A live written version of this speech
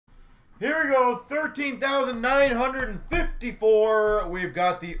Here we go, 13,954. We've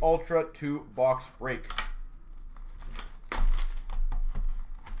got the Ultra 2-box break.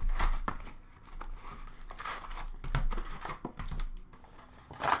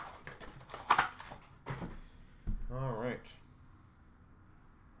 All right.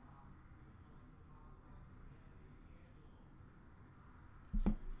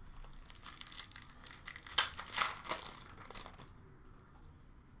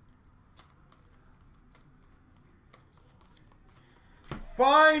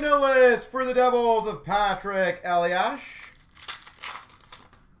 Finalist for the Devils of Patrick Eliash.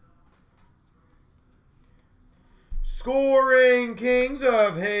 Scoring Kings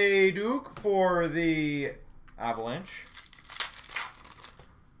of Hayduke for the Avalanche.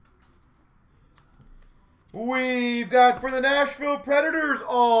 We've got for the Nashville Predators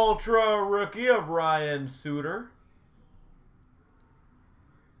Ultra Rookie of Ryan Suter.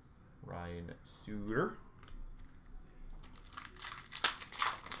 Ryan Suter.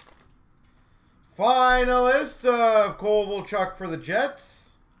 Finalist of Kovalchuk for the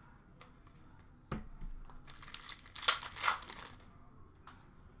Jets.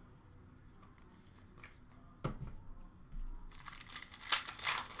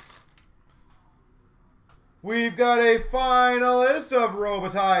 We've got a finalist of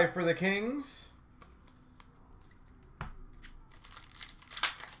Robitaille for the Kings.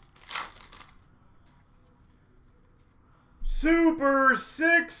 Super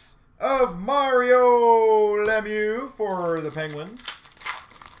 6 of Mario Lemieux for the Penguins.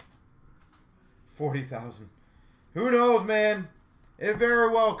 40,000. Who knows, man? It very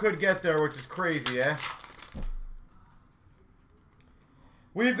well could get there, which is crazy, eh?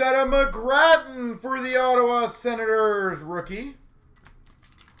 We've got a McGrattan for the Ottawa Senators rookie.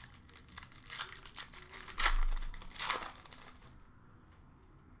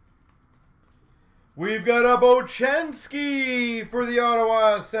 We've got a Bochenski for the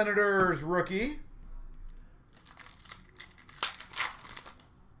Ottawa Senators rookie.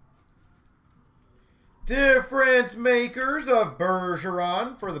 Difference makers of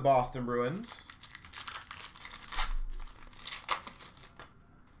Bergeron for the Boston Bruins.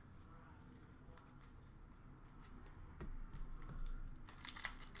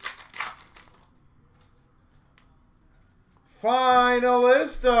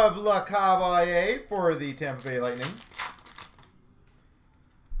 Finalist of LeCavalier for the Tampa Bay Lightning.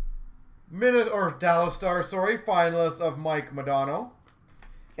 Dallas Stars, sorry. Finalist of Mike Modano.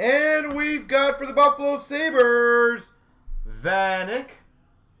 And we've got for the Buffalo Sabres, Vanek.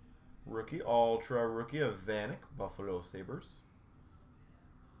 Rookie, Ultra Rookie of Vanek, Buffalo Sabres.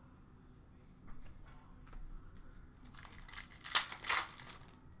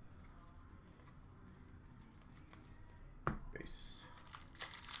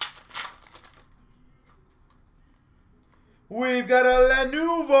 We've got a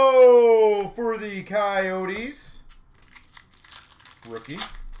Lanuvo for the Coyotes. Rookie.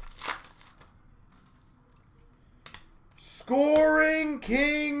 Scoring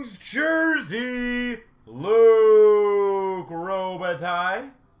Kings jersey, Luke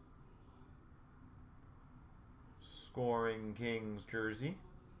Robitaille. Scoring Kings jersey,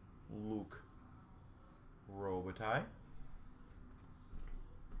 Luke Robitaille.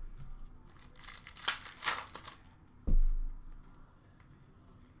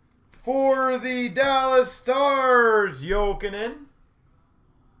 For the Dallas Stars, Jokinen.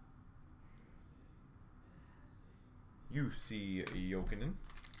 UC Jokinen.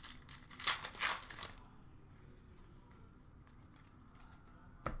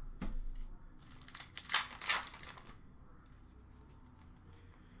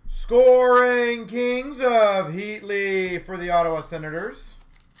 Scoring Kings of Heatley for the Ottawa Senators.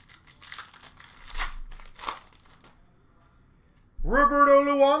 Roberto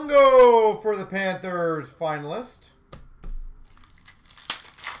Luongo for the Panthers finalist.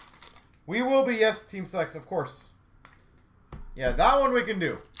 We will be, yes, team selects, of course. Yeah, that one we can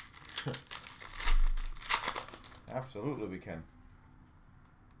do. Absolutely we can.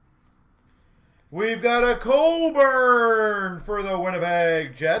 We've got a Coburn for the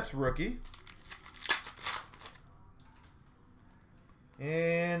Winnipeg Jets rookie.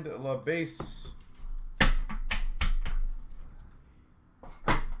 And La Base.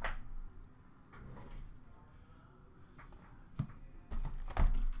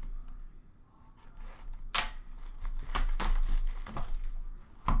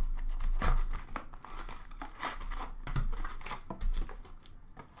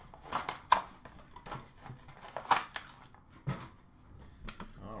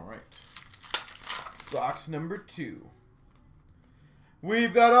 Box number 2.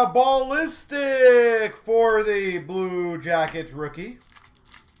 We've got a ballistic for the Blue Jackets rookie.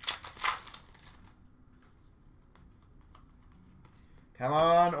 Come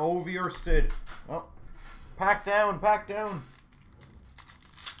on, Ovi or Sid. Oh, pack down, pack down.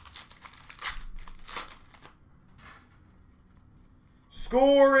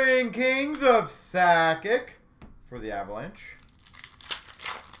 Scoring Kings of Sakic for the Avalanche.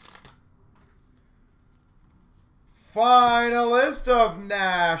 Finalist of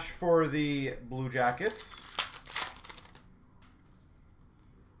Nash for the Blue Jackets.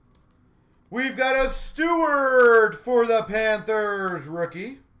 We've got a Stewart for the Panthers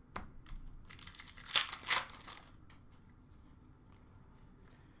rookie.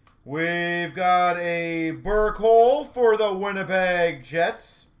 We've got a Burkholz for the Winnipeg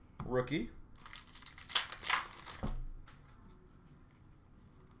Jets rookie.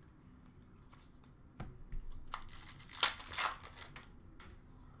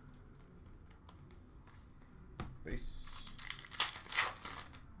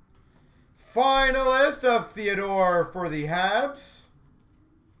 Finalist of Theodore for the Habs.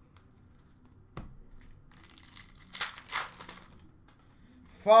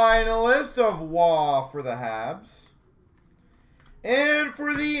 Finalist of Waugh for the Habs. And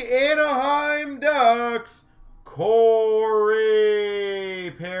for the Anaheim Ducks, Corey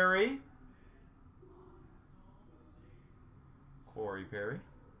Perry. Corey Perry.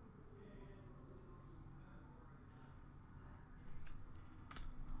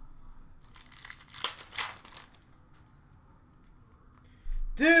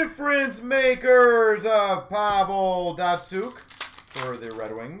 Difference makers of Pavel Datsyuk for the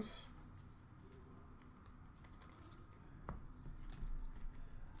Red Wings.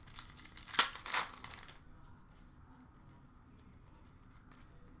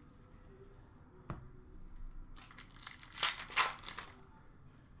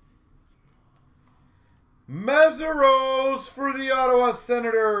 Messeros for the Ottawa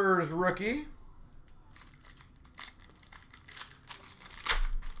Senators rookie.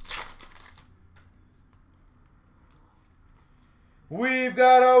 We've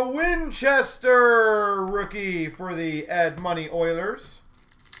got a Winchester rookie for the Ed Money Oilers.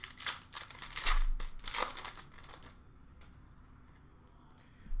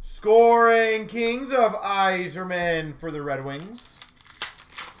 Scoring Kings of Yzerman for the Red Wings.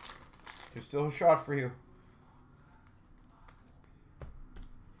 There's still a shot for you.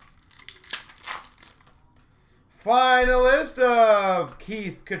 Finalist of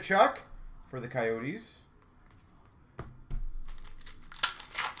Keith Tkachuk for the Coyotes.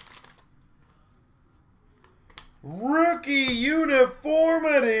 Rookie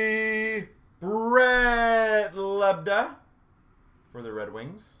uniformity, Brett Lebda for the Red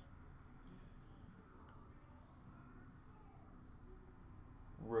Wings.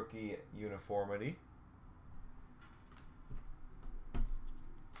 Rookie uniformity.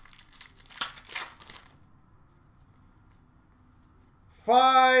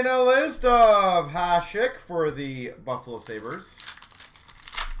 Finalist of Hasek for the Buffalo Sabres.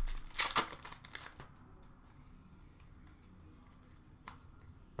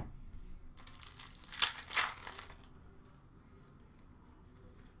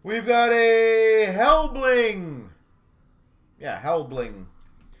 We've got a Hellbling. Yeah, Hellbling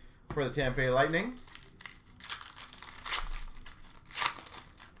for the Tampa Bay Lightning.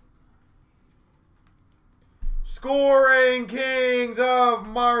 Scoring Kings of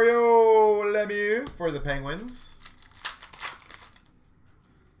Mario Lemieux for the Penguins.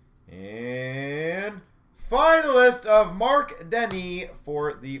 And finalist of Mark Denny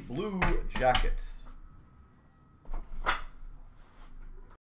for the Blue Jackets.